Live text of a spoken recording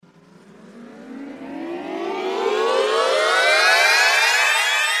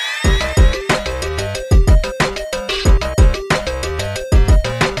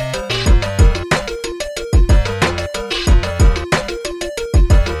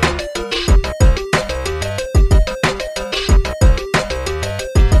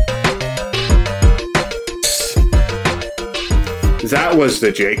was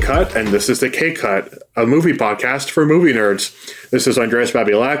the J Cut, and this is the K Cut, a movie podcast for movie nerds. This is Andreas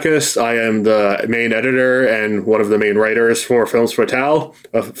Babilakis. I am the main editor and one of the main writers for Films Fatale,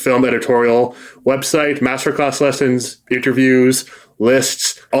 a film editorial website, masterclass lessons, interviews,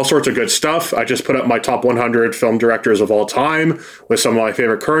 lists, all sorts of good stuff. I just put up my top 100 film directors of all time with some of my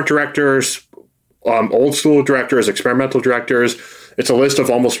favorite current directors, old school directors, experimental directors. It's a list of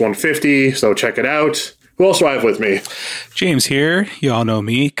almost 150, so check it out. Who else do I have with me? James here. You all know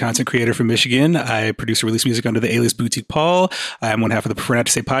me, content creator from Michigan. I produce and release music under the alias Boutique Paul. I'm one half of the Prefer Not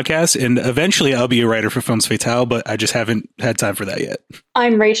to Say podcast, and eventually I'll be a writer for Films Fatale, but I just haven't had time for that yet.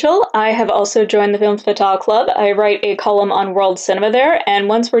 I'm Rachel. I have also joined the Films Fatale Club. I write a column on world cinema there, and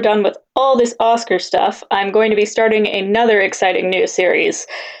once we're done with all this Oscar stuff, I'm going to be starting another exciting new series.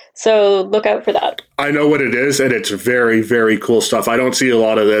 So look out for that. I know what it is, and it's very, very cool stuff. I don't see a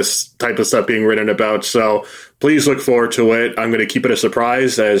lot of this type of stuff being written about, so please look forward to it. I'm going to keep it a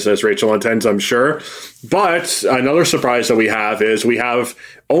surprise, as Rachel intends, I'm sure. But another surprise that we have is we have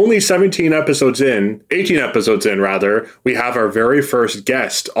only 18 episodes in, we have our very first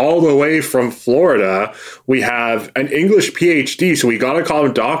guest all the way from Florida. We have an English PhD, so we got to call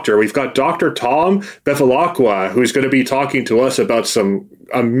him doctor. We've got Dr. Tom Bevilacqua, who's going to be talking to us about some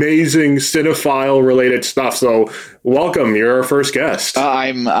amazing cinephile related stuff. So welcome, you're our first guest.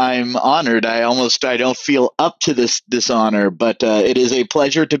 I'm honored. I don't feel up to this honor, but it is a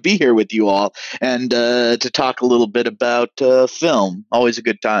pleasure to be here with you all and to talk a little bit about film. Always a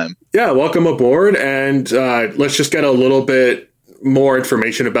good time. Yeah, welcome aboard, and let's just get a little bit more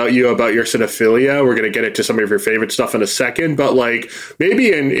information about you, about your cinephilia. We're going to get into some of your favorite stuff in a second, but like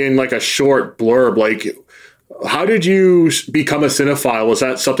maybe in like a short blurb, like how did you become a cinephile? Was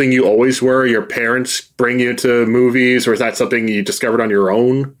that something you always were? Your parents bring you to movies, or is that something you discovered on your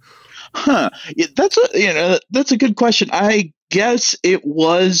own? That's a good question. I guess it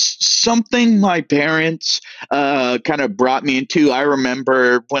was something my parents kind of brought me into. I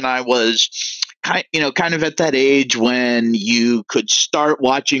remember when I was kind of at that age when you could start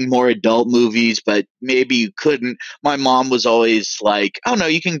watching more adult movies, but maybe you couldn't. My mom was always like, "Oh no,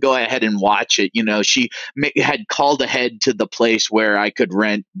 you can go ahead and watch it." She had called ahead to the place where I could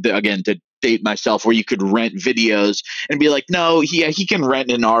rent to date myself, where you could rent videos and be like, "No, he can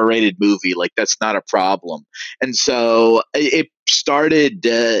rent an R-rated movie. Like that's not a problem." And so it started,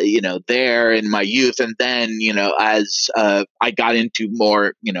 there in my youth. And then, as I got into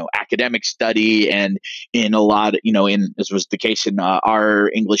more, academic study, and in a lot, as was the case in our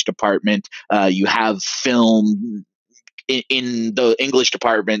English department, you have film in the English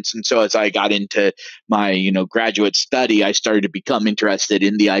departments. And so as I got into my, graduate study, I started to become interested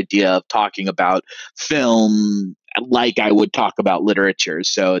in the idea of talking about film like I would talk about literature.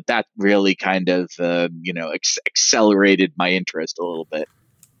 So that really kind of, accelerated my interest a little bit.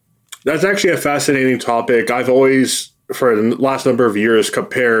 That's actually a fascinating topic. I've always, for the last number of years,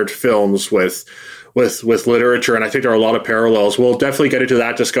 compared films with literature, and I think there are a lot of parallels. We'll definitely get into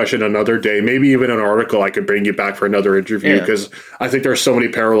that discussion another day. Maybe even an article I could bring you back for another interview, because I think there's so many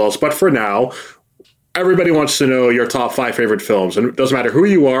parallels. But for now, everybody wants to know your top 5 favorite films, and it doesn't matter who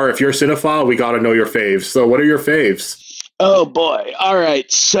you are. If you're a cinephile, we got to know your faves. So what are your faves? Oh boy! All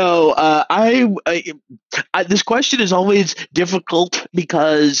right, so I this question is always difficult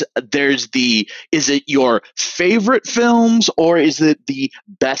because there's is it your favorite films, or is it the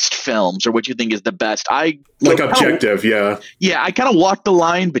best films, or what you think is the best? Objective, yeah. Yeah, I kind of walk the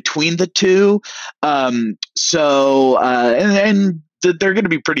line between the two. They're going to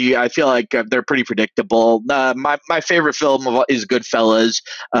be pretty. I feel like they're pretty predictable. My favorite film is Goodfellas.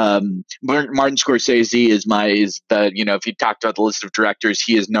 Martin Scorsese is if you talked about the list of directors,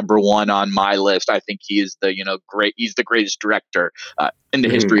 he is number one on my list. I think he is great. He's the greatest director in the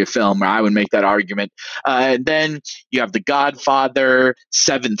history of film. I would make that argument. And then you have The Godfather,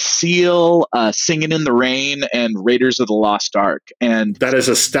 Seventh Seal, Singing in the Rain, and Raiders of the Lost Ark. And that is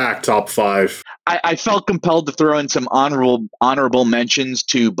a stacked top 5. I felt compelled to throw in some honorable mentions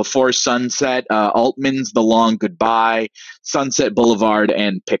to Before Sunset, Altman's The Long Goodbye, Sunset Boulevard,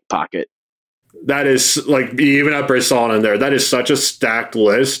 and Pickpocket. That is, like, even at Bresson in there, that is such a stacked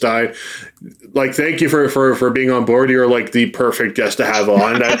list. I thank you for being on board. You're like the perfect guest to have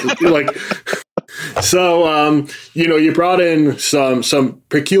on. So, you brought in some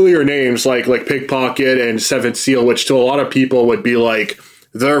peculiar names like Pickpocket and Seventh Seal, which to a lot of people would be like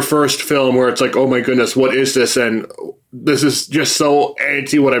their first film where it's like, oh my goodness, what is this? And this is just so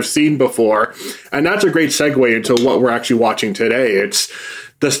anti what I've seen before. And that's a great segue into what we're actually watching today. It's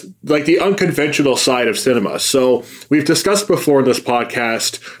the unconventional side of cinema. So we've discussed before in this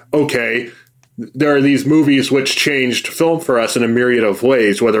podcast, okay, there are these movies which changed film for us in a myriad of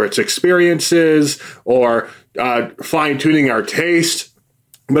ways, whether it's experiences or fine-tuning our taste.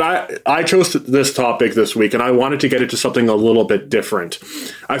 But I chose this topic this week, and I wanted to get into something a little bit different.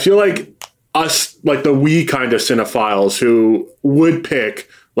 I feel like us, like the we kind of cinephiles who would pick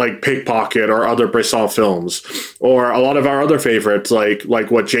like Pickpocket or other Bresson films, or a lot of our other favorites, like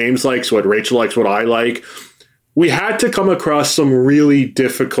what James likes, what Rachel likes, what I like. We had to come across some really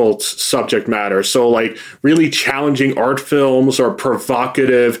difficult subject matter. So like really challenging art films or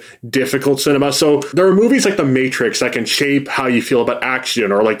provocative, difficult cinema. So there are movies like The Matrix that can shape how you feel about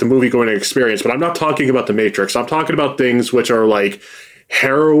action or like the movie going experience. But I'm not talking about The Matrix. I'm talking about things which are like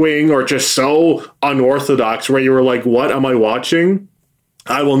harrowing or just so unorthodox where you were like, what am I watching?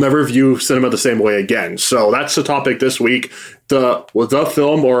 I will never view cinema the same way again. So that's the topic this week. The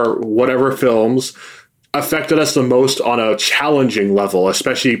film or whatever films affected us the most on a challenging level,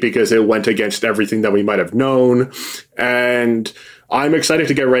 especially because it went against everything that we might have known. And I'm excited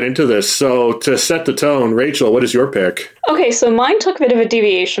to get right into this. So to set the tone, Rachel, what is your pick? Okay, so mine took a bit of a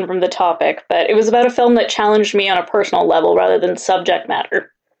deviation from the topic, but it was about a film that challenged me on a personal level rather than subject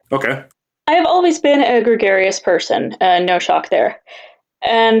matter. Okay. I have always been a gregarious person, no shock there.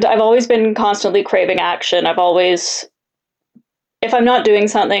 And I've always been constantly craving action. If I'm not doing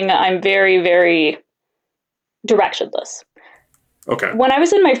something, I'm very, very directionless. Okay. When I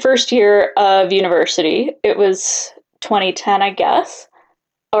was in my first year of university, it was 2010, I guess.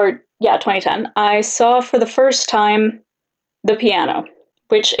 2010. I saw for the first time The Piano,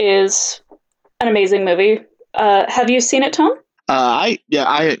 which is an amazing movie. Have you seen it, Tom? I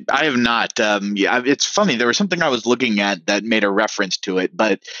have not. It's funny. There was something I was looking at that made a reference to it,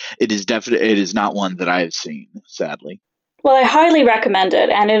 but it is not one that I have seen, sadly. Well, I highly recommend it,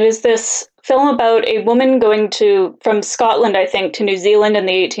 and it is this film about a woman going from Scotland, I think, to New Zealand in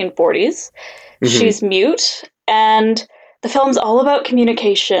the 1840s. Mm-hmm. She's mute, and the film's all about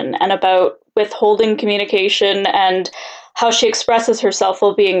communication and about withholding communication and how she expresses herself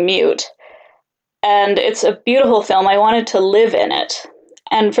while being mute. And it's a beautiful film. I wanted to live in it.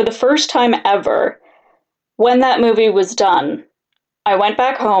 And for the first time ever, when that movie was done, I went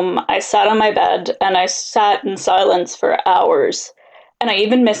back home, I sat on my bed, and I sat in silence for hours. And I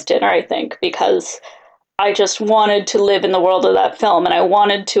even missed dinner, I think, because I just wanted to live in the world of that film, and I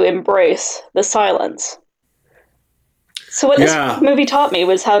wanted to embrace the silence. So what this movie taught me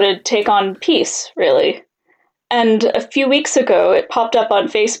was how to take on peace, really. And a few weeks ago, it popped up on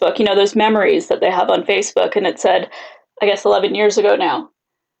Facebook, those memories that they have on Facebook, and it said, I guess 11 years ago now,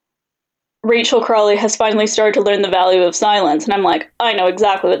 Rachel Crawley has finally started to learn the value of silence. And I'm like, I know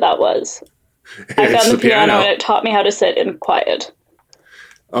exactly what that was. I found the piano and it taught me how to sit in quiet.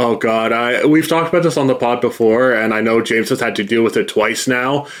 Oh, God. We've talked about this on the pod before, and I know James has had to deal with it twice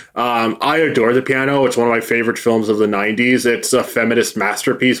now. I adore The Piano. It's one of my favorite films of the 90s. It's a feminist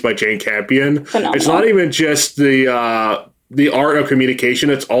masterpiece by Jane Campion. Phenomenal. It's not even just the art of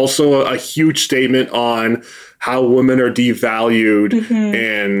communication. It's also a huge statement on how women are devalued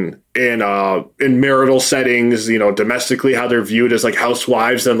in marital settings, domestically, how they're viewed as like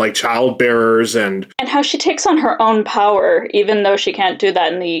housewives and like childbearers, and how she takes on her own power, even though she can't do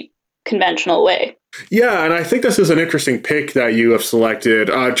that in the conventional way. Yeah, and I think this is an interesting pick that you have selected.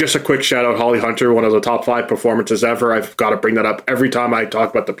 Just a quick shout out, Holly Hunter, one of the top 5 performances ever. I've got to bring that up every time I talk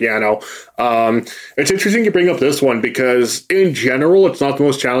about The Piano. It's interesting you bring up this one because in general, it's not the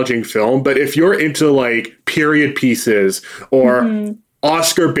most challenging film, but if you're into like period pieces or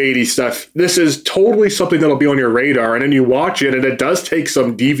Oscar Beatty stuff, this is totally something that'll be on your radar, and then you watch it and it does take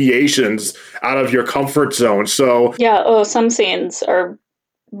some deviations out of your comfort zone. So some scenes are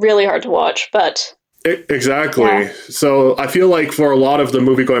really hard to watch, but exactly. Yeah. So I feel like for a lot of the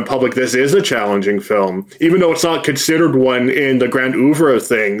movie-going public, this is a challenging film, even though it's not considered one in the grand oeuvre of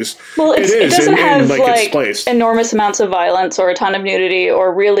things. Well, it doesn't have its place. Enormous amounts of violence or a ton of nudity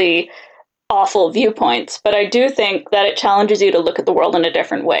or really awful viewpoints, but I do think that it challenges you to look at the world in a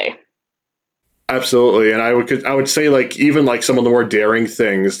different way. Absolutely, and I would say like even like some of the more daring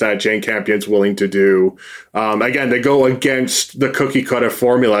things that Jane Campion's willing to do. Again, they go against the cookie cutter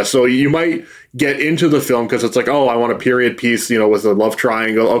formula. So you might get into the film because it's like, oh, I want a period piece, with a love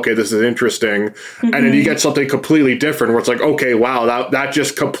triangle. Okay, this is interesting, and then you get something completely different where it's like, okay, wow, that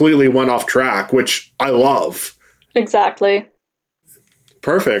just completely went off track, which I love. Exactly.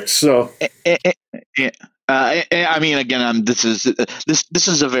 Perfect. So. I mean, again, this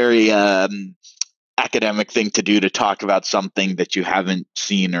is a very academic thing to do, to talk about something that you haven't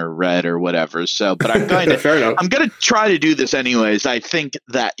seen or read or whatever. So, but I'm going to I'm going to try to do this anyways. I think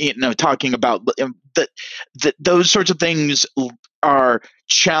that talking about those sorts of things are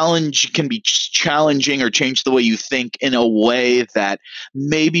can be challenging or change the way you think in a way that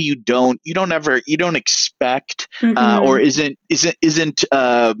maybe you don't expect, or isn't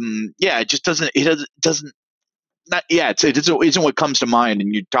it just doesn't not it isn't what comes to mind.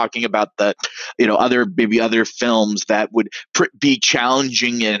 And you're talking about the other films that would be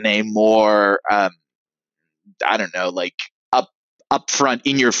challenging in a more I don't know, like upfront,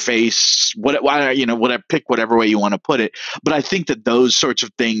 in your face, pick whatever way you want to put it. But I think that those sorts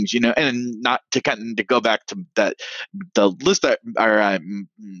of things, and not to to go back to the list the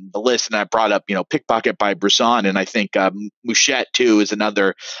list, and I brought up, Pickpocket by Bresson, and I think Mouchette too is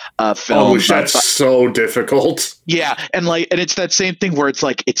another film. Oh, Mouchette's so difficult. Yeah, and it's that same thing where it's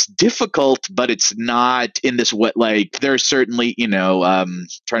like it's difficult, but it's not in this way. Like there's certainly,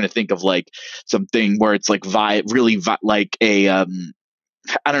 trying to think of like something where it's like like a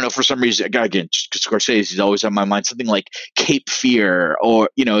I don't know, for some reason, again, Scorsese is always on my mind, something like Cape Fear, or,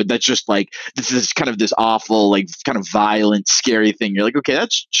 that's just like, this is kind of this awful, like kind of violent, scary thing. You're like, okay,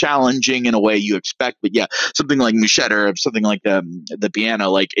 that's challenging in a way you expect. But yeah, something like Mouchette or something like the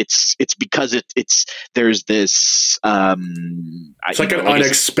Piano, like it's because there's this, it's like an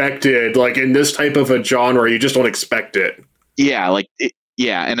unexpected, like in this type of a genre, you just don't expect it. Yeah. Like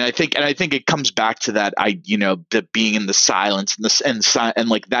yeah, and I think it comes back to that, the being in the silence and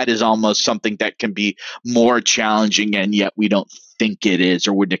like that is almost something that can be more challenging, and yet we don't think it is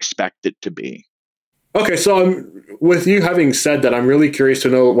or wouldn't expect it to be. Okay, so with you having said that, I'm really curious to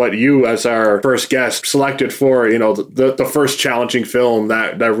know what you, as our first guest, selected for, the first challenging film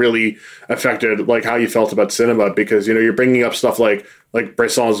that really affected like how you felt about cinema, because you're bringing up stuff like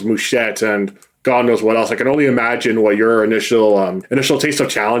Bresson's Mouchette and God knows what else. I can only imagine what your initial taste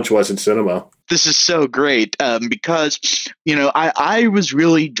of challenge was in cinema. This is so great because, I was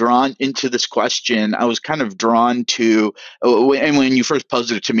really drawn into this question. I was kind of drawn to, and when you first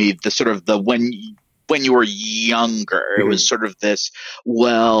posed it to me, the sort of when you were younger, it was sort of this,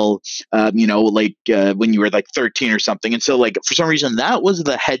 when you were like 13 or something. And so like, for some reason, that was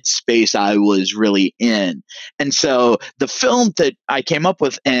the headspace I was really in. And so the film that I came up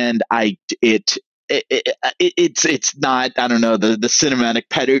with, and it's not, I don't know, the cinematic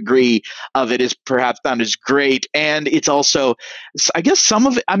pedigree of it is perhaps not as great. And it's also, I guess some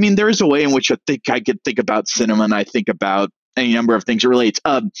of it, I mean, there is a way in which I could think about cinema, and I think about any number of things it relates.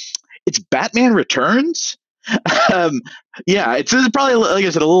 It's Batman Returns. Yeah, it's probably, like I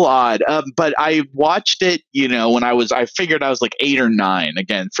said, a little odd. But I watched it, when I figured I was like 8 or 9.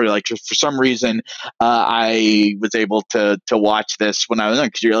 Again, for some reason, I was able to watch this when I was young,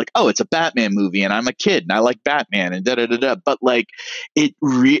 because you're like, oh, it's a Batman movie, and I'm a kid, and I like Batman, and da da da da. But like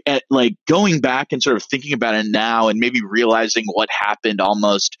like going back and sort of thinking about it now, and maybe realizing what happened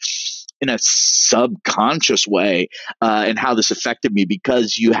almost in a subconscious way, and how this affected me,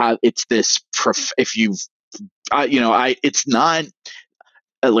 because it's not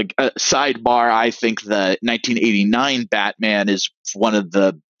like a sidebar. I think the 1989 Batman is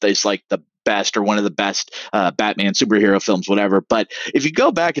the best, or one of the best Batman superhero films, whatever. But if you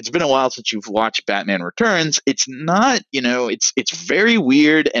go back, it's been a while since you've watched Batman Returns. It's not, it's very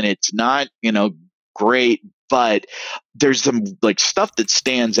weird, and it's not, great. But there's some like stuff that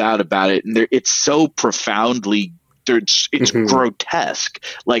stands out about it, and it's so profoundly, it's grotesque.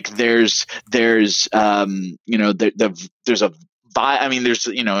 Like there's a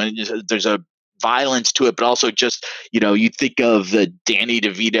violence to it, but also just, you think of the Danny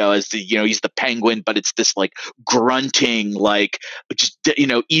DeVito as he's the Penguin, but it's this like grunting, like just,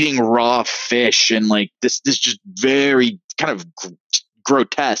 eating raw fish, and like this just very kind of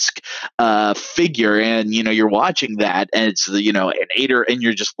grotesque figure, and you're watching that, and it's an 8er, and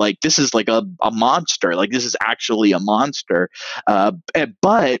you're just like, this is like a monster, like this is actually a monster, but,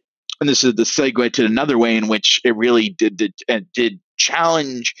 and this is the segue to another way in which it really did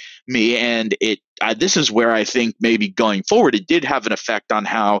challenge me, and this is where I think maybe going forward it did have an effect on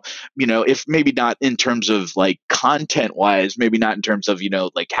how, if maybe not in terms of like content wise, maybe not in terms of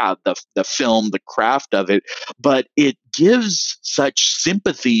like how the film, the craft of it, but it gives such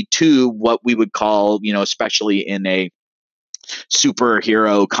sympathy to what we would call, especially in a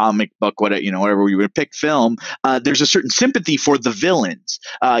superhero comic book, whatever we would pick film, there's a certain sympathy for the villains.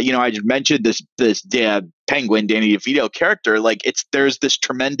 I just mentioned this Penguin, Danny DeVito character, like there's this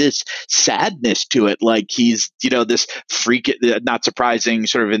tremendous sadness to it. Like he's, this freak, not surprising,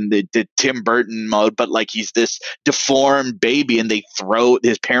 sort of in the Tim Burton mode, but like he's this deformed baby, and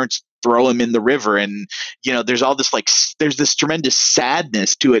his parents throw him in the river. And, there's all this there's this tremendous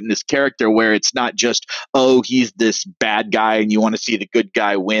sadness to it in this character where it's not just, oh, he's this bad guy and you want to see the good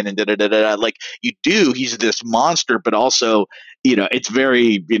guy win and da-da-da-da-da. Like you do, he's this monster, but also, it's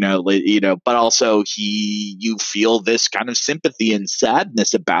very, but also you feel this kind of sympathy and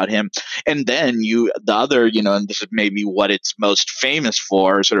sadness about him. And then the other, and this is maybe what it's most famous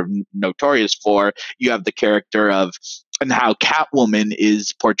for, sort of notorious for, you have the character of, and how Catwoman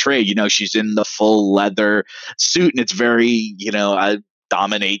is portrayed. She's in the full leather suit and it's very,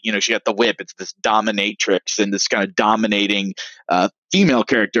 dominate, she got the whip. It's this dominatrix and this kind of dominating female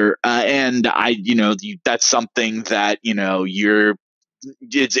character. And that's something that,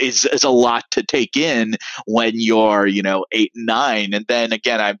 it's a lot to take in when you're 8 and 9. And then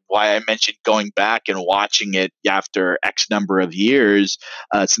again, why I mentioned going back and watching it after X number of years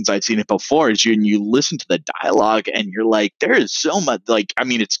since I'd seen it before is you listen to the dialogue and you're like, there is so much,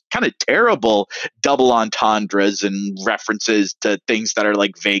 it's kind of terrible double entendres and references to things that are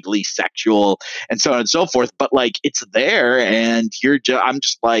like vaguely sexual and so on and so forth, but it's there and I'm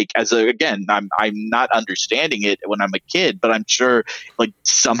just like, I'm not understanding it when I'm a kid, but I'm sure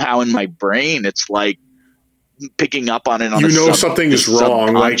somehow in my brain it's like picking up on it. Something is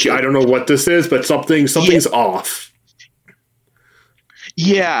wrong. I don't know what this is, but something's off.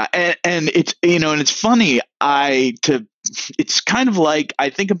 Yeah, and it's and it's funny. It's kind of like I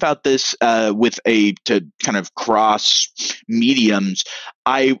think about this to kind of cross mediums.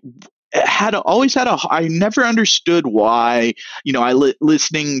 I never understood why,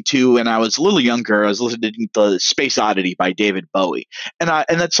 listening to, and I was a little younger, I was listening to Space Oddity by David Bowie. And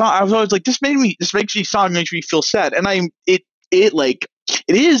that song, I was always like, this makes me feel sad. And it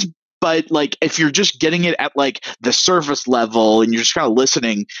is, but if you're just getting it at the surface level and you're just kind of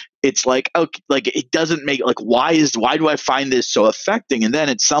listening, it's okay, it doesn't make why do I find this so affecting? And then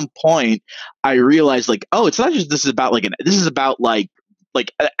at some point I realized oh, it's not just, this is about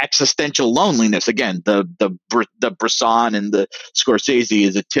existential loneliness. Again, the Bresson and the Scorsese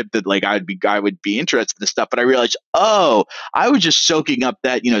is a tip that I would be interested in this stuff. But I realized, oh, I was just soaking up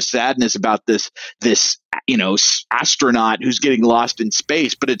that sadness about this astronaut who's getting lost in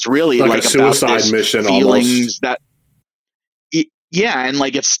space. But it's really a suicide mission, feelings almost. That. Yeah, and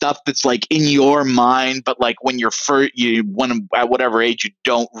it's stuff that's in your mind, but when when at whatever age you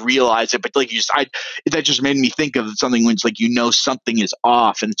don't realize it, but that just made me think of something when it's something is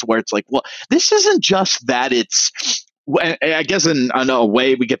off, and it's where it's well, this isn't just that it's. I guess in a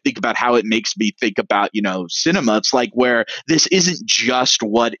way we could think about how it makes me think about cinema. It's where this isn't just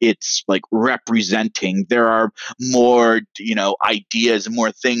what it's representing. There are more ideas,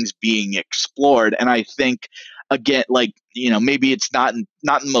 more things being explored, and I think. Again, maybe it's not in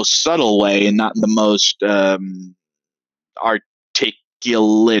the most subtle way and not in the most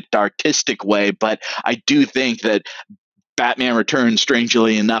artistic way, but I do think that Batman Returns,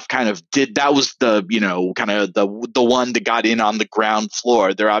 strangely enough, that was the kind of the one that got in on the ground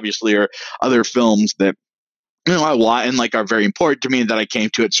floor. There obviously are other films that I want and are very important to me that I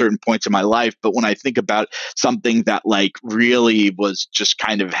came to at certain points in my life. But when I think about something that really was just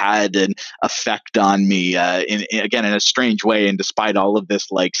kind of had an effect on me in a strange way, and despite all of this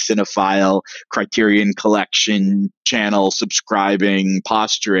cinephile Criterion Collection channel subscribing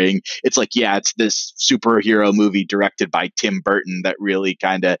posturing, it's it's this superhero movie directed by Tim Burton that really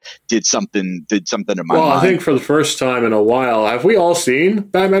kind of did something in my mind. I think for the first time in a while, have we all seen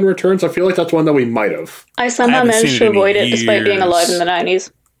Batman Returns? I feel like that's one that we might have. I somehow managed to avoid it despite being alive in the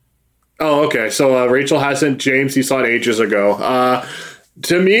 90s. Oh, okay. So Rachel hasn't. James, he saw it ages ago.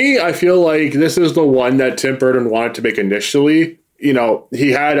 To me, I feel like this is the one that Tim Burton wanted to make initially.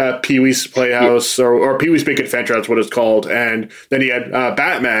 He had Pee-wee's Playhouse or Pee-wee's Big Adventure, that's what it's called. And then he had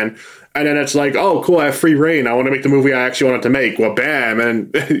Batman. And then it's oh, cool, I have free reign. I want to make the movie I actually wanted to make. Well, bam.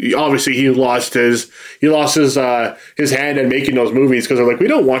 And obviously he lost his hand in making those movies because they're we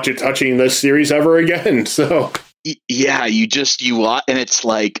don't want you touching this series ever again. So... Yeah, and it's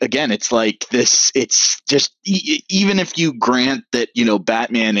again, it's this, it's just, even if you grant that,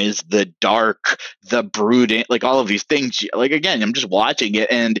 Batman is the dark, the brooding, all of these things, again, I'm just watching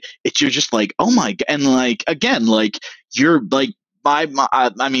it and you're just oh my God. And again, you're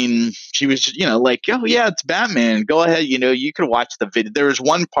I mean, she was just, oh yeah, it's Batman. Go ahead. You could watch the video. There was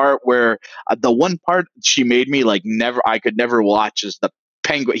one part where the one part she made me I could never watch is the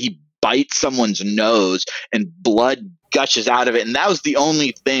penguin. He bites someone's nose and blood gushes out of it. And that was the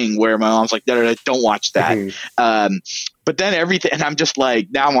only thing where my mom's no, don't watch that. but then everything, and I'm just like,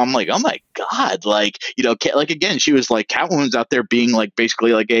 now I'm like, oh my God, like, like again, she was like, Catwoman's out there being like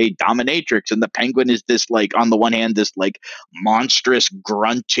basically like a dominatrix, and the Penguin is this like, on the one hand, this like monstrous,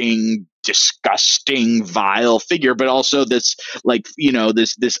 grunting, disgusting, vile figure, but also this like,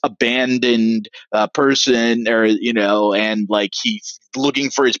 this abandoned person, or and like he's looking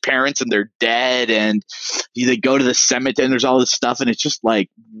for his parents and they're dead, and they go to the cemetery and there's all this stuff, and it's just like,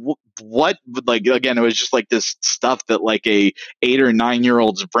 what, like, again, it was just like this stuff that like a 8 or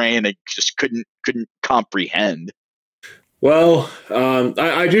 9-year-old's brain, it just couldn't comprehend. Well,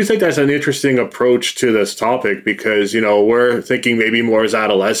 I do think that's an interesting approach to this topic, because, we're thinking maybe more as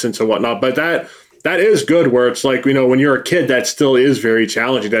adolescents and whatnot, but that is good, where it's like, when you're a kid, that still is very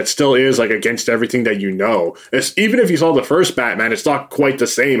challenging. That still is like against everything that It's, even if you saw the first Batman, it's not quite the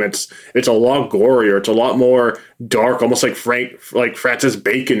same. It's a lot gorier. It's a lot more dark, almost like Francis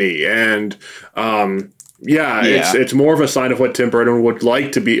Bacon-y. And it's more of a sign of what Tim Burton would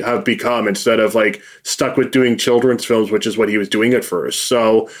like to have become, instead of like stuck with doing children's films, which is what he was doing at first.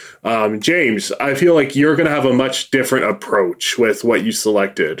 So, James, I feel like you're going to have a much different approach with what you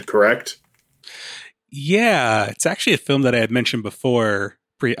selected, correct? Yeah, it's actually a film that I had mentioned before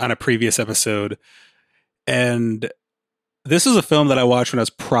on a previous episode. And this is a film that I watched when I was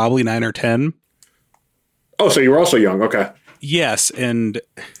probably 9 or 10. Oh, so you were also young. Okay. Yes. And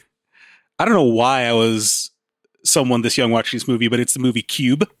I don't know why I was someone this young watching this movie, but it's the movie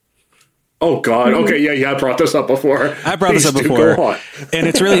Cube. Oh, God. Okay. Yeah. I brought this up before. And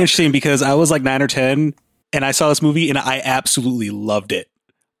it's really interesting because I was like 9 or 10 and I saw this movie and I absolutely loved it.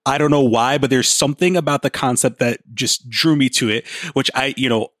 I don't know why, but there's something about the concept that just drew me to it, which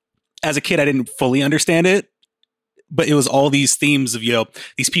as a kid, I didn't fully understand it, but it was all these themes of,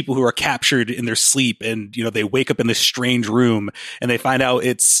 these people who are captured in their sleep and, they wake up in this strange room and they find out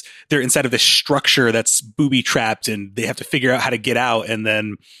they're inside of this structure that's booby trapped and they have to figure out how to get out. And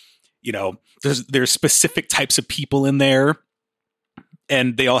then, there's specific types of people in there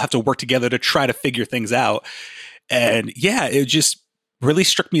and they all have to work together to try to figure things out. And yeah, it just really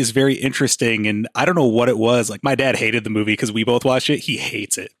struck me as very interesting. And I don't know what it was. Like, my dad hated the movie because we both watched it. He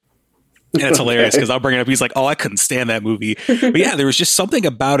hates it. And it's hilarious because I'll bring it up. He's like, oh, I couldn't stand that movie. But yeah, there was just something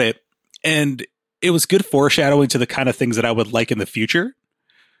about it. And it was good foreshadowing to the kind of things that I would like in the future.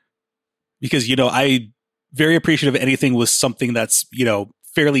 Because, I very appreciative of anything with something that's,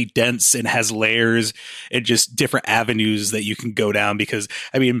 fairly dense and has layers and just different avenues that you can go down. Because,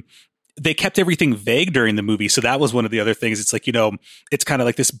 they kept everything vague during the movie. So that was one of the other things. It's like, it's kind of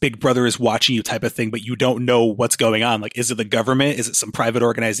like this big brother is watching you type of thing, but you don't know what's going on. Like, is it the government? Is it some private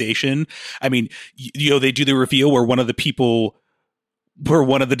organization? They do the reveal where one of the people were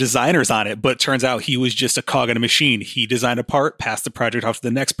one of the designers on it, but turns out he was just a cog in a machine. He designed a part, passed the project off to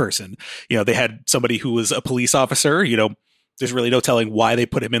the next person. They had somebody who was a police officer, there's really no telling why they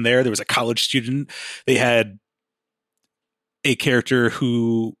put him in there. There was a college student. They had a character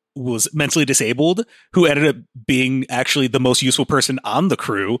who was mentally disabled, who ended up being actually the most useful person on the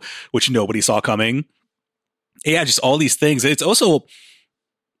crew, which nobody saw coming. Yeah, just all these things. It's also,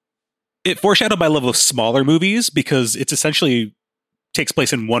 it foreshadowed my love of smaller movies because it's essentially takes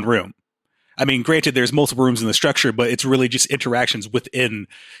place in one room. Granted, there's multiple rooms in the structure, but it's really just interactions within,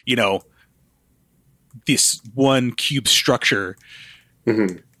 this one cube structure.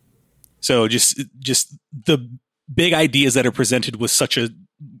 Mm-hmm. So just the big ideas that are presented with such a,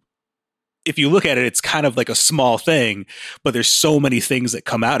 if you look at it, it's kind of like a small thing, but there's so many things that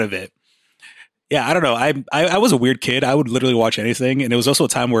come out of it. Yeah, I don't know. I was a weird kid. I would literally watch anything. And it was also a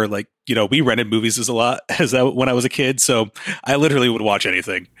time where, like, we rented movies when I was a kid. So I literally would watch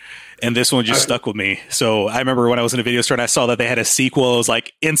anything. And this one just stuck with me. So I remember when I was in a video store and I saw that they had a sequel, I was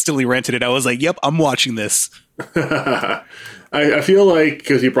like, instantly rented it. I was like, yep, I'm watching this. I feel like,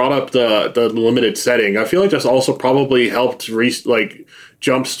 because you brought up the limited setting, I feel like that's also probably helped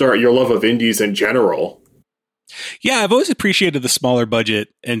jumpstart your love of indies in general. Yeah, I've always appreciated the smaller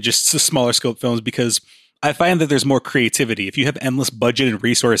budget and just the smaller scope films because I find that there's more creativity. If you have endless budget and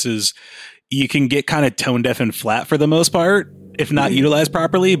resources, you can get kind of tone deaf and flat for the most part, if not utilized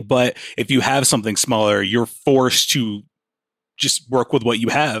properly. But if you have something smaller, you're forced to just work with what you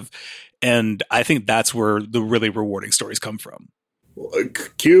have. And I think that's where the really rewarding stories come from.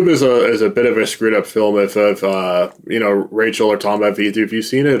 Cube is a bit of a screwed up film. If Rachel or Tom, have you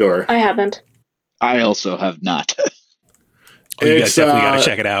seen it? Or I haven't. I also have not. You guys definitely got to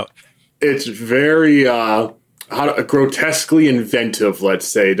check it out. It's very grotesquely inventive, let's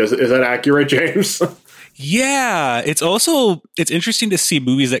say. Is that accurate, James? Yeah, it's interesting to see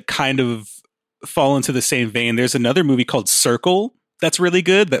movies that kind of fall into the same vein. There's another movie called Circle that's really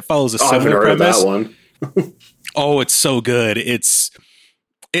good that follows a similar premise. Heard of that one. Oh, it's so good.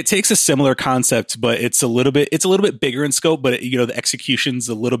 It takes a similar concept, but it's a little bit bigger in scope, but the execution's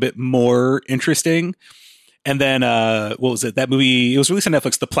a little bit more interesting. And then what was it? That movie, it was released on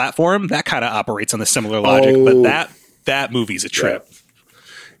Netflix, The Platform, that kind of operates on a similar logic, but that movie's a trip.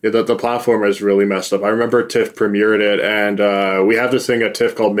 Yeah, the platform is really messed up. I remember TIFF premiered it, and we have this thing at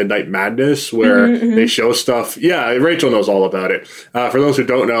TIFF called Midnight Madness where they show stuff. Yeah, Rachel knows all about it. For those who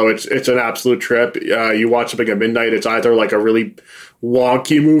don't know, it's an absolute trip. You watch something at midnight. It's either like a really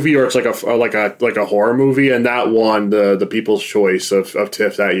wonky movie or it's like a horror movie, and that won the People's Choice of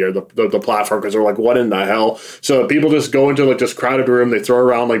TIFF that year. The platform, because they're like, what in the hell? So people just go into like this crowded room. They throw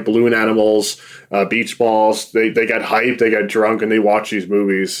around like balloon animals, beach balls. They get hyped. They get drunk, and they watch these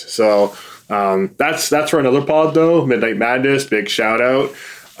movies. So that's for another pod though. Midnight Madness, big shout out.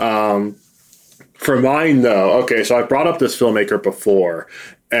 For mine though, okay, so I brought up this filmmaker before,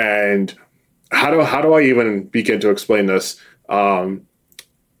 and how do I even begin to explain this?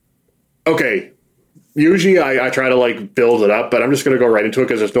 Okay, usually I try to like build it up, but I'm just going to go right into it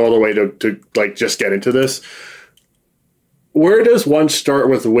because there's no other way to like just get into this. Where does one start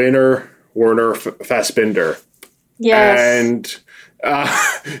with Werner Fassbinder? Yes. And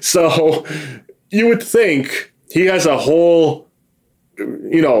so you would think he has a whole,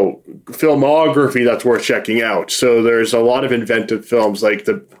 filmography that's worth checking out. So there's a lot of inventive films like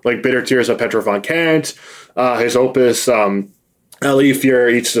Bitter Tears of Petra von Kant, his opus, Ellie Fear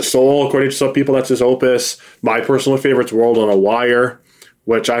Eats the Soul, according to some people, that's his opus. My personal favorite's World on a Wire,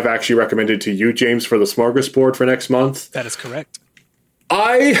 which I've actually recommended to you, James, for the Smorgasbord for next month. That is correct.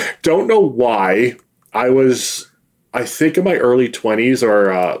 I don't know why. I think in my early 20s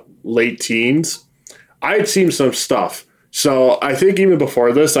or late teens, I had seen some stuff. So I think even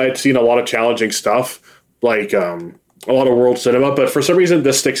before this, I had seen a lot of challenging stuff, like a lot of world cinema, but for some reason,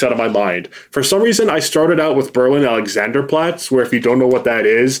 this sticks out of my mind. For some reason, I started out with Berlin Alexanderplatz, where if you don't know what that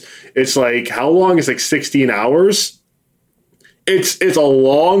is, it's like, how long? It's like 16 hours. It's a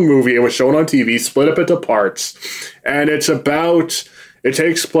long movie. It was shown on TV, split up into parts, and it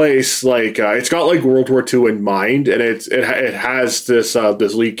takes place like it's got like World War II in mind, and it has this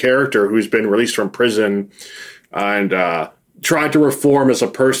lead character who's been released from prison and trying to reform as a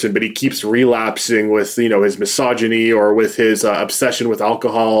person, but he keeps relapsing with his misogyny or with his obsession with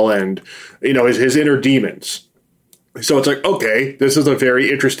alcohol and his inner demons. So it's like, okay, this is a very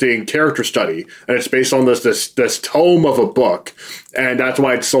interesting character study, and it's based on this tome of a book, and that's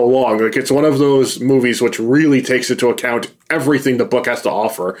why it's so long. Like, it's one of those movies which really takes into account everything the book has to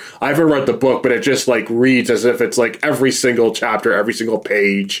offer. I haven't read the book, but it just like reads as if it's like every single chapter, every single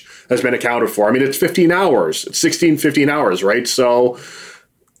page has been accounted for. I mean, it's 15 hours. It's 15 hours, right? So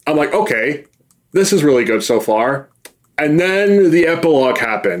I'm like, okay, this is really good so far. And then the epilogue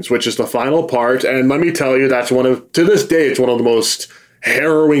happens, which is the final part. And let me tell you, to this day, it's one of the most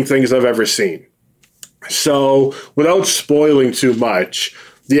harrowing things I've ever seen. So without spoiling too much,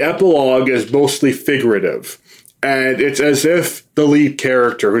 the epilogue is mostly figurative. And it's as if the lead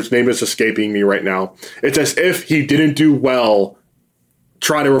character, whose name is escaping me right now, it's as if he didn't do well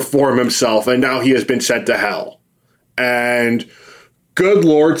trying to reform himself, and now he has been sent to hell. And good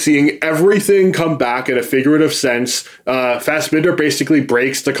Lord, seeing everything come back in a figurative sense. Fassbinder basically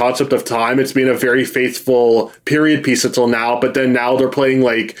breaks the concept of time. It's been a very faithful period piece until now, but then now they're playing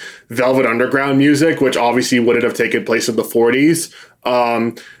like Velvet Underground music, which obviously wouldn't have taken place in the 40s.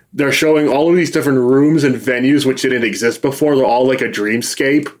 They're showing all of these different rooms and venues which didn't exist before. They're all like a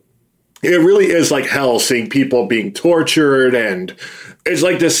dreamscape. It really is like hell, seeing people being tortured, and it's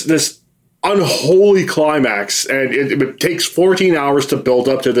like this unholy climax, and it takes 14 hours to build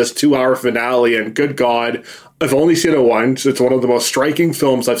up to this 2-hour finale, and good God, I've only seen it once. It's one of the most striking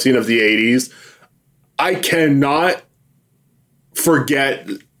films I've seen of the 80s. I cannot forget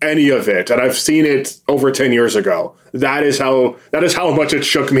any of it, and I've seen it over 10 years ago. That is how much it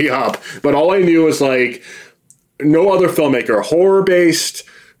shook me up. But all I knew was like, no other filmmaker, horror-based,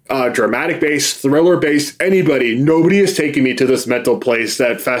 dramatic-based, thriller-based, nobody has taken me to this mental place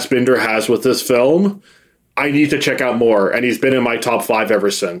that Fassbinder has with this film. I need to check out more, and he's been in my top 5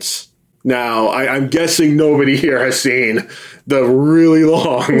 ever since. Now, I'm guessing nobody here has seen the really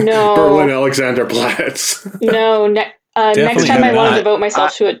long Berlin Alexanderplatz. No, next time I want to devote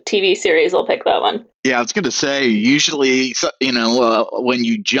myself to a TV series, I'll pick that one. Yeah, I was going to say, usually, when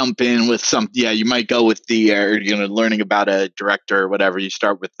you jump in with you might go with learning about a director or whatever. You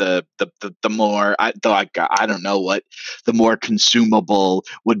start with the more, I don't know what the more consumable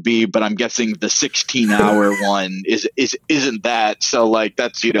would be, but I'm guessing the 16-hour one isn't that. So like,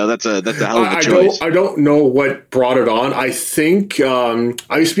 that's a hell of a choice. I don't know what brought it on. I think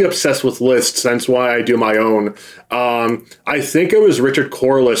I used to be obsessed with lists. That's why I do my own. I think it was Richard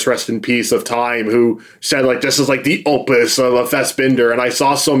Corliss, rest in peace, of Time, who said like this is like the opus of a Fassbinder, and I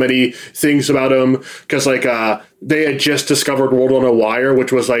saw so many things about him because like they had just discovered World on a Wire,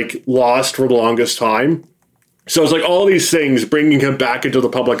 which was like lost for the longest time. So it's like all these things bringing him back into the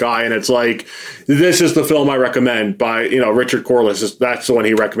public eye, and it's like this is the film I recommend by Richard Corliss. That's the one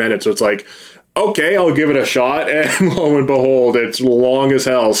he recommended. So it's like, okay, I'll give it a shot, and lo and behold, it's long as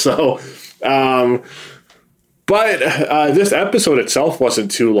hell. So. But this episode itself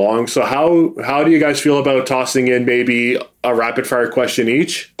wasn't too long, so how do you guys feel about tossing in maybe a rapid fire question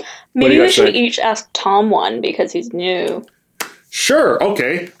each? Maybe we should each ask Tom one because he's new. Sure,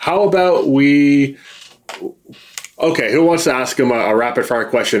 okay. How about we... Okay, who wants to ask him a rapid fire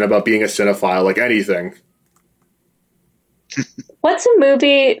question about being a cinephile, like anything? What's a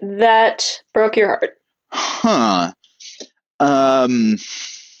movie that broke your heart? Huh.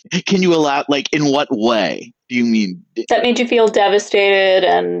 Can you allow, like, in what way do you mean? That made you feel devastated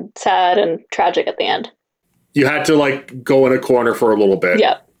and sad and tragic at the end. You had to, like, go in a corner for a little bit.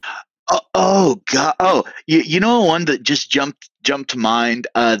 Yeah. Oh God! Oh, you know one that just jumped to mind.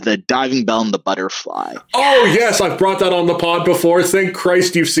 The Diving Bell and the Butterfly. Oh yes, I've brought that on the pod before. Thank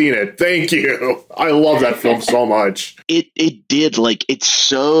Christ you've seen it. Thank you. I love that film so much. It did, like, it's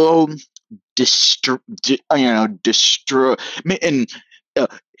so destroy, and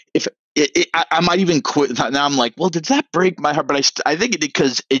if. I might even quit now. I'm like, well, did that break my heart? But I think it did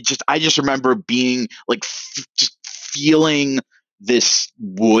because I just remember being like just feeling this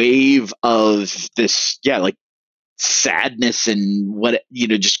wave of this, like sadness and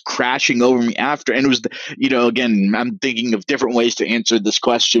just crashing over me after. And it was, again, I'm thinking of different ways to answer this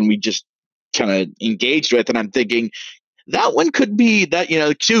question we just kind of engaged with, and I'm thinking that one could be that,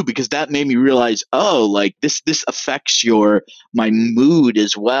 too, because that made me realize, oh, like this affects my mood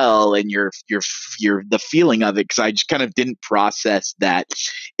as well, and your the feeling of it, because I just kind of didn't process that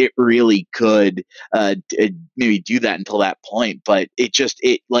it really could maybe do that until that point. But it's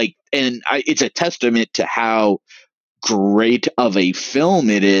a testament to how great of a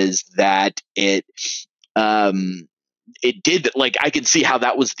film it is that it did, like, I could see how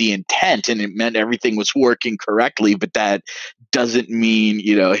that was the intent and it meant everything was working correctly, but that doesn't mean,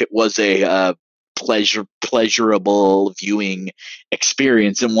 it was a pleasurable viewing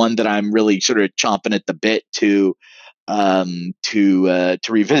experience, and one that I'm really sort of chomping at the bit to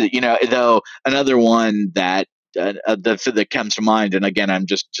revisit. Though another one that that comes to mind, and again, I'm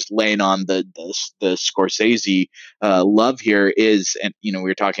just laying on the Scorsese love here, is, and we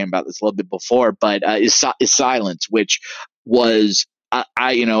were talking about this a little bit before, but is Silence, which was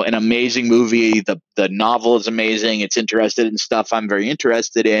an amazing movie. The novel is amazing. It's interested in stuff I'm very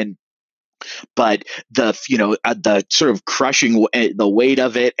interested in, but the sort of crushing the weight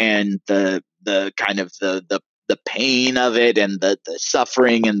of it, and the kind of the pain of it, and the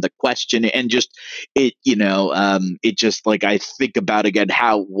suffering and the question, and just it it just, like, I think about again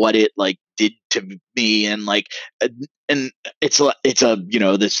what it like did to me, and like and it's a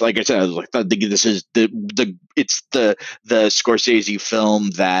this, like I said, I think this is it's the Scorsese film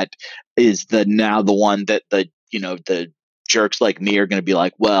that is the one that the jerks like me are going to be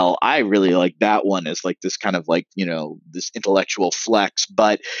like, well, I really like that one as like this kind of like, this intellectual flex,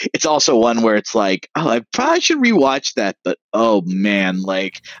 but it's also one where it's like, oh, I probably should rewatch that, but oh man,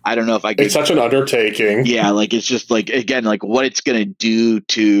 like, I don't know if I could. It's such an undertaking. Yeah. Like, it's just like, again, like what it's going to do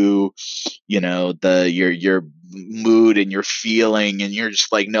to, your mood and your feeling, and you're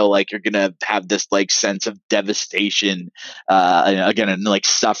just like, no, like, you're gonna have this like sense of devastation again, and like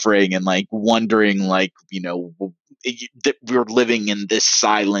suffering, and like wondering, like, that we're living in this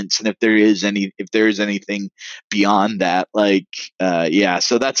silence, and if there is anything beyond that, like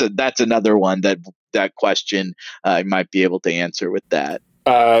so that's another one that question I might be able to answer with that.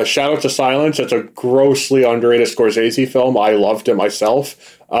 Shout out to Silence. It's a grossly underrated Scorsese film. I loved it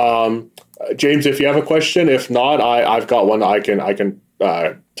myself. James, if you have a question, if not, I've got one I can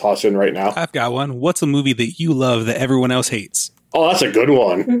toss in right now. I've got one. What's a movie that you love that everyone else hates? Oh, that's a good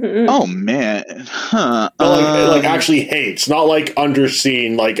one. Mm-hmm. Oh man, like actually hates, not like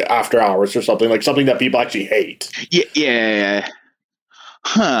underseen, like After Hours or something, like something that people actually hate. Yeah.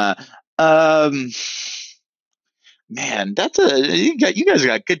 Man, you guys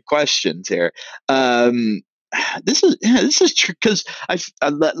got good questions here. This is true because I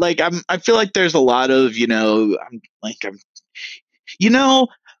feel like there's a lot of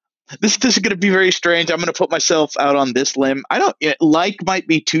this is going to be very strange. I'm going to put myself out on this limb. I don't might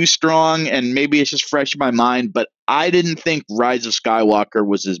be too strong, and maybe it's just fresh in my mind. But I didn't think Rise of Skywalker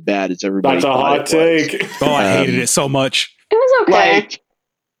was as bad as everybody. That's a hot take. Oh, I hated it so much. It was okay.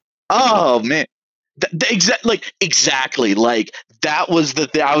 Oh man. Exactly. Like that was the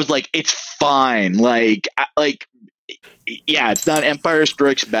thing. I was like, it's fine. Yeah, it's not Empire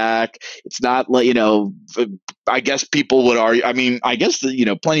Strikes Back. It's not I guess people would argue. I mean, I guess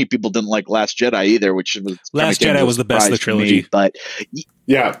plenty of people didn't like Last Jedi either, which was Last Jedi was the best of the trilogy. But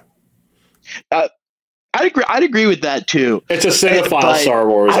yeah, I'd agree with that too. It's a cinephile Star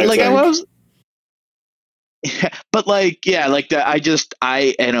Wars. I think. But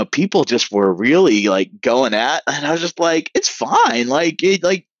people just were really going at, and I was just like, it's fine.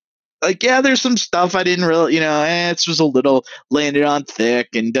 Yeah, there's some stuff I didn't really, it was a little landed on thick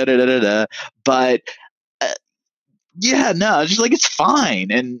and da da da da da. But no, it's just it's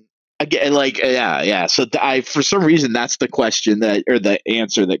fine. And again, yeah. So for some reason, that's the question or the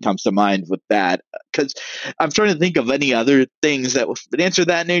answer that comes to mind with that. Because I'm trying to think of any other things that would answer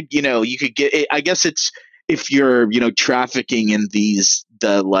that. And you could get it. I guess it's if you're trafficking in these in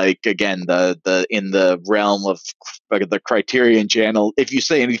the realm of the Criterion Channel, if you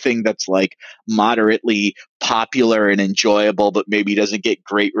say anything that's moderately popular and enjoyable but maybe doesn't get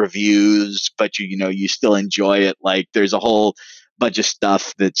great reviews, but you still enjoy it, there's a whole bunch of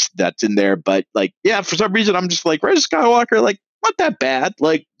stuff that's in there. But for some reason I'm just Rise of Skywalker, not that bad,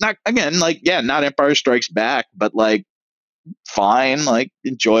 not again, not Empire Strikes Back, but fine,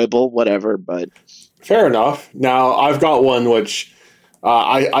 enjoyable, whatever. But fair enough. Now I've got one which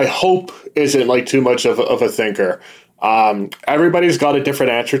I hope isn't too much of a thinker. Everybody's got a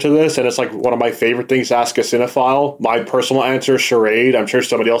different answer to this, and it's one of my favorite things to ask a cinephile. My personal answer is Charade. I'm sure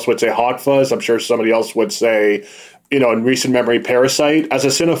somebody else would say Hot Fuzz. I'm sure somebody else would say, in recent memory, Parasite. As a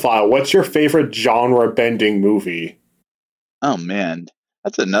cinephile, what's your favorite genre bending movie? Oh man,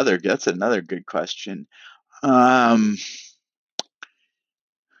 that's another good question.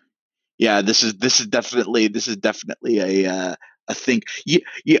 Yeah, this is definitely a thing. You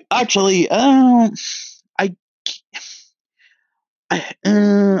actually, I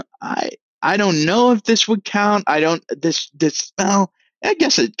don't know if this would count. I don't well, I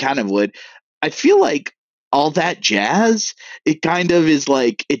guess it kind of would. I feel like All That Jazz, it kind of is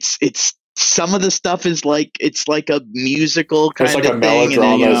it's some of the stuff is it's a musical kind of thing, and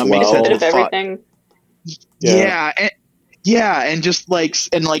then as well. A bit of everything. Yeah, and just it's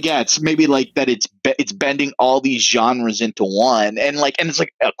maybe that it's bending all these genres into one, and it's a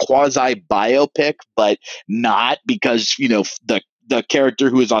quasi biopic, but not, because the character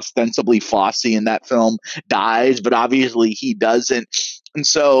who is ostensibly Fosse in that film dies, but obviously he doesn't, and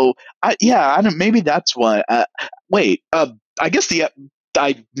so I don't. Maybe that's what. I guess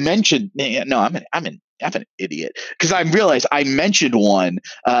I mentioned. No, I'm an idiot, because I realized I mentioned one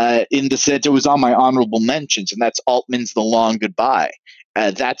in the sense it was on my honorable mentions, and that's Altman's The Long Goodbye.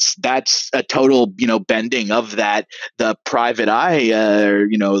 That's a total bending of the Private Eye,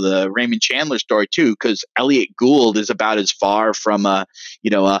 the Raymond Chandler story too, because Elliot Gould is about as far from a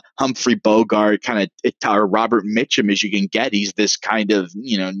Humphrey Bogart kind of or Robert Mitchum as you can get. He's this kind of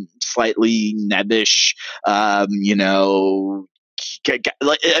slightly nebbish in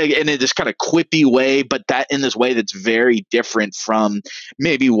this kind of quippy way, but that in this way that's very different from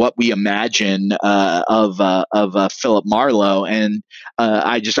maybe what we imagine of Philip Marlowe. And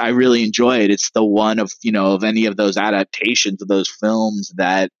I really enjoy it. It's the one of any of those adaptations of those films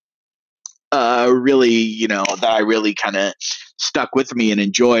that really that I really kind of stuck with me and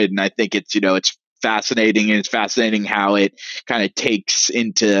enjoyed. And I think it's it's fascinating, and it's fascinating how it kind of takes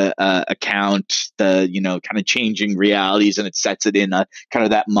into account the kind of changing realities, and it sets it in a kind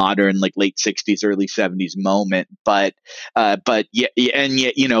of that modern late 60s early 70s moment, but yet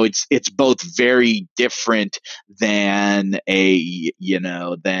it's both very different than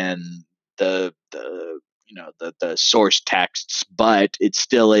than the source texts, but it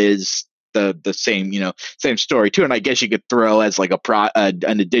still is the same story too. And I guess you could throw as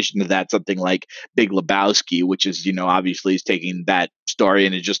an addition to that something like Big Lebowski, which is obviously is taking that story,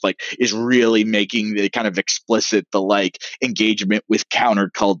 and it just like is really making the kind of explicit the like engagement with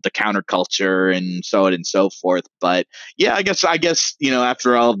the counterculture and so on and so forth. But yeah, I guess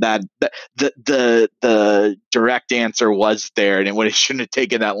after all of that, the direct answer was there, and it shouldn't have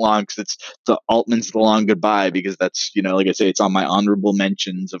taken that long, because it's Altman's The Long Goodbye, because that's like I say, it's on my honorable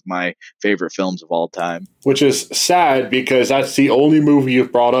mentions of my favorite films of all time. Which is sad, because that's the only movie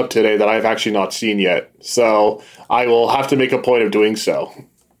you've brought up today that I've actually not seen yet. So I will have to make a point of doing so.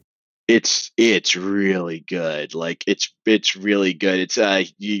 It's really good. Like it's really good. It's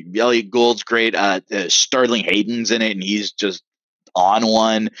Elliot Gould's great. Sterling Hayden's in it, and he's just on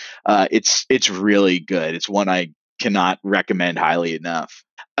one. It's really good. It's one I cannot recommend highly enough.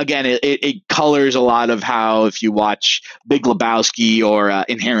 Again, it colors a lot of how, if you watch Big Lebowski or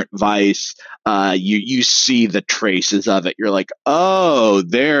Inherent Vice, you see the traces of it. You're like, oh,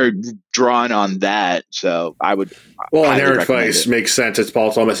 they're drawn on that. So I would. Well, Inherent Vice makes sense. It's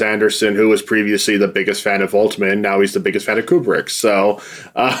Paul Thomas Anderson, who was previously the biggest fan of Altman. Now he's the biggest fan of Kubrick. So,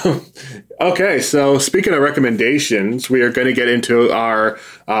 okay. So speaking of recommendations, we are going to get into our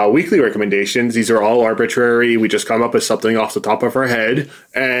weekly recommendations. These are all arbitrary. We just come up with something off the top of our head.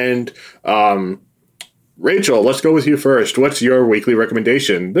 And Rachel, let's go with you first. What's your weekly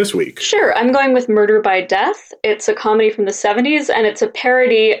recommendation this week? Sure. I'm going with Murder by Death. It's a comedy from the 70s, and it's a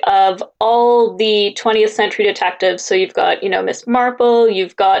parody of all the 20th century detectives. So you've got, Miss Marple,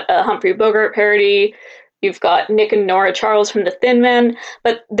 you've got a Humphrey Bogart parody, you've got Nick and Nora Charles from The Thin Men,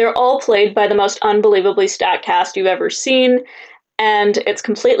 but they're all played by the most unbelievably stacked cast you've ever seen. And it's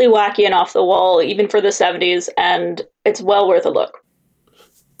completely wacky and off the wall, even for the 70s, and it's well worth a look.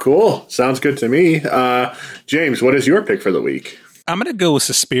 Cool. Sounds good to me. James, what is your pick for the week? I'm going to go with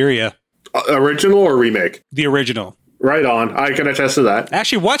Suspiria. Original or remake? The original. Right on. I can attest to that.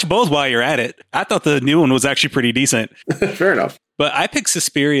 Actually, watch both while you're at it. I thought the new one was actually pretty decent. Fair enough. But I picked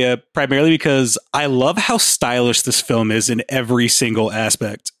Suspiria primarily because I love how stylish this film is in every single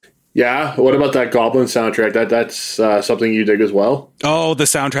aspect. Yeah. What about that Goblin soundtrack? That's something you dig as well? Oh, the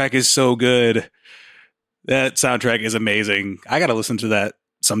soundtrack is so good. That soundtrack is amazing. I got to listen to that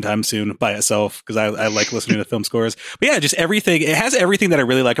sometime soon by itself, because I like listening to film scores. But yeah, just everything. It has everything that I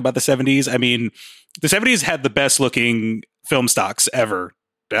really like about the 70s. I mean, the 70s had the best looking film stocks ever.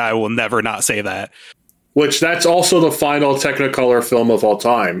 I will never not say that. Which that's also the final Technicolor film of all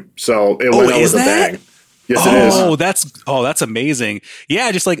time. So it went out with a bang. Yes, it is. That's amazing. Yeah,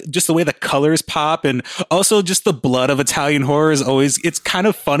 just the way the colors pop, and also just the blood of Italian horror is always, it's kind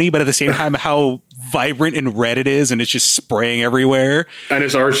of funny, but at the same time, how vibrant and red it is, and it's just spraying everywhere. And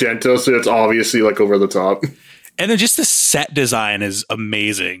it's Argento, so it's obviously like over the top. And then just the set design is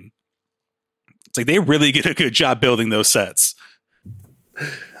amazing. It's like they really did a good job building those sets.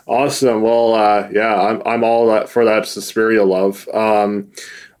 Awesome. Well, I'm all for that Suspiria love.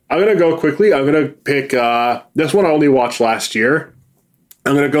 I'm going to go quickly. I'm going to pick this one I only watched last year.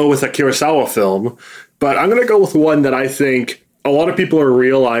 I'm going to go with a Kurosawa film, but I'm going to go with one that I think a lot of people are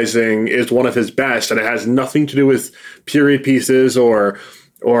realizing is one of his best, and it has nothing to do with period pieces or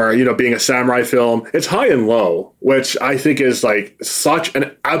being a samurai film. It's High and Low, which I think is like such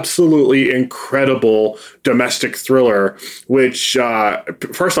an absolutely incredible domestic thriller, which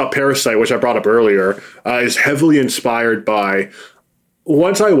first off, Parasite, which I brought up earlier, is heavily inspired by.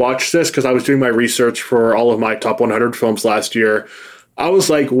 Once I watched this, because I was doing my research for all of my top 100 films last year, I was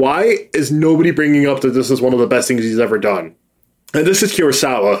like, why is nobody bringing up that this is one of the best things he's ever done? And this is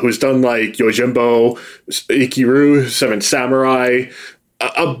Kurosawa, who's done like Yojimbo, Ikiru, Seven Samurai,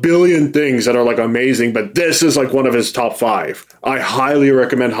 a billion things that are like amazing, but this is like one of his top 5. I highly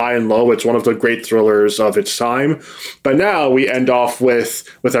recommend High and Low. It's one of the great thrillers of its time. But now we end off with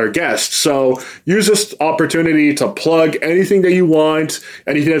our guest. So use this opportunity to plug anything that you want,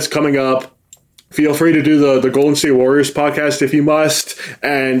 anything that's coming up. Feel free to do the Golden State Warriors podcast if you must,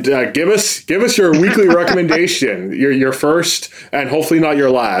 and give us your weekly recommendation, your first and hopefully not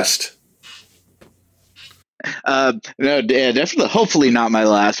your last. No, yeah, definitely. Hopefully not my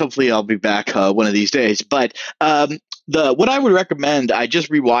last. Hopefully I'll be back one of these days. But what I would recommend, I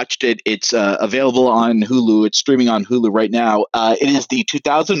just rewatched it. It's available on Hulu. It's streaming on Hulu right now. It is the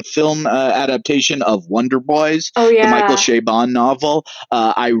 2000 film adaptation of Wonder Boys, the Michael Chabon novel.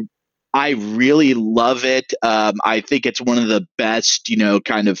 I really love it. I think it's one of the best,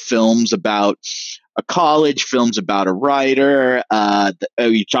 kind of films about a college, films about a writer.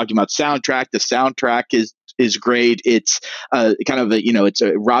 You're talking about soundtrack. The soundtrack is is great. It's kind of a, it's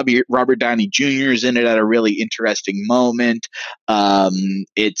a Robert Downey Jr. is in it at a really interesting moment.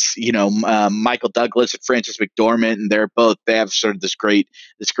 It's Michael Douglas and Frances McDormand, and they have sort of this great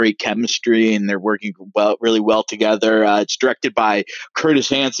chemistry, and they're working really well together. It's directed by Curtis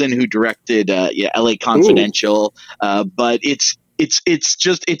Hanson, who directed L.A. Confidential. But it's this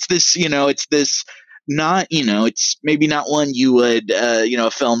not, it's maybe not one you would,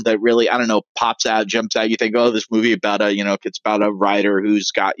 a film that really, I don't know, pops out, jumps out. You think, oh, this movie about it's about a writer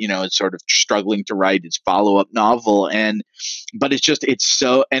who's got, is sort of struggling to write his follow-up novel. But it's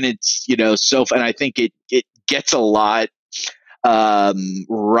so, and it's, and I think it gets a lot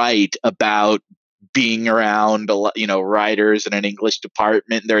right about being around writers in an English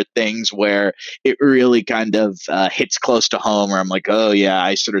department. There are things where it really kind of hits close to home, where I'm like, oh yeah,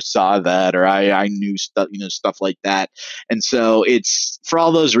 I sort of saw that, or I knew stuff, stuff like that. And so it's, for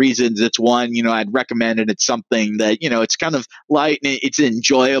all those reasons, it's one, I'd recommend it. It's something that, it's kind of light and it's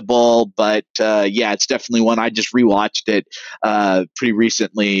enjoyable, but it's definitely one. I just rewatched it pretty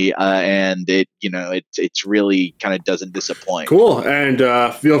recently, and it's really kind of doesn't disappoint. Cool. And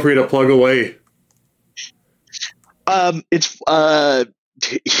feel free to plug away. It's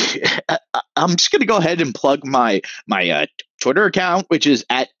I'm just going to go ahead and plug my Twitter account, which is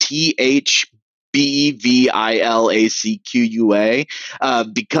at THBVILACQUA,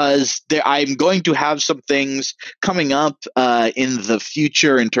 because I'm going to have some things coming up in the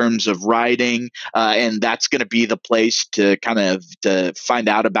future in terms of writing, and that's going to be the place to to find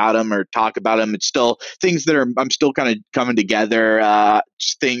out about them or talk about them. It's still things that I'm still kind of coming together.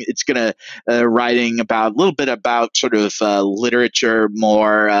 It's going to writing about a little bit about sort of literature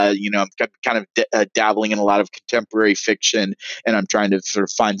more. I'm kind of dabbling in a lot of contemporary fiction, and I'm trying to sort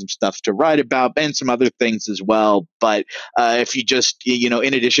of find some stuff to write about, and some other things as well. But if you just,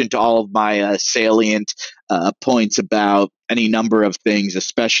 in addition to all of my salient points about any number of things,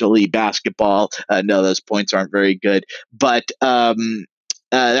 especially basketball, no, those points aren't very good. But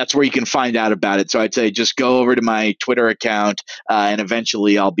that's where you can find out about it. So I'd say just go over to my Twitter account, and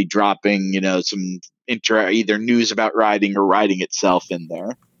eventually I'll be dropping, some either news about writing or writing itself in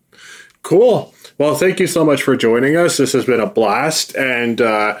there. Cool. Well, thank you so much for joining us. This has been a blast, and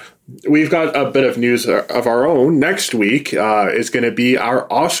we've got a bit of news of our own. Next week is going to be our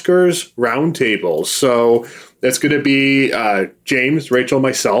Oscars Roundtable. So it's going to be James, Rachel,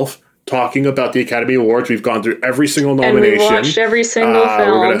 myself talking about the Academy Awards. We've gone through every single nomination. And we watched every single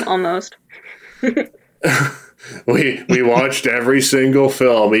film, almost. We watched every single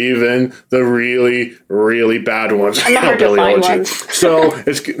film, even the really, really bad ones. And the hard to find ones. So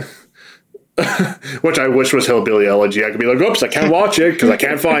it's... which I wish was Hillbilly Elegy. I could be like, oops, I can't watch it because I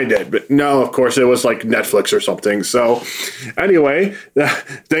can't find it. But no, of course, it was like Netflix or something. So anyway,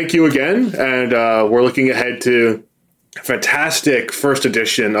 thank you again. And we're looking ahead to a fantastic first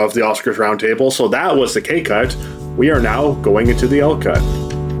edition of the Oscars Roundtable. So that was the K-Cut. We are now going into the L-Cut.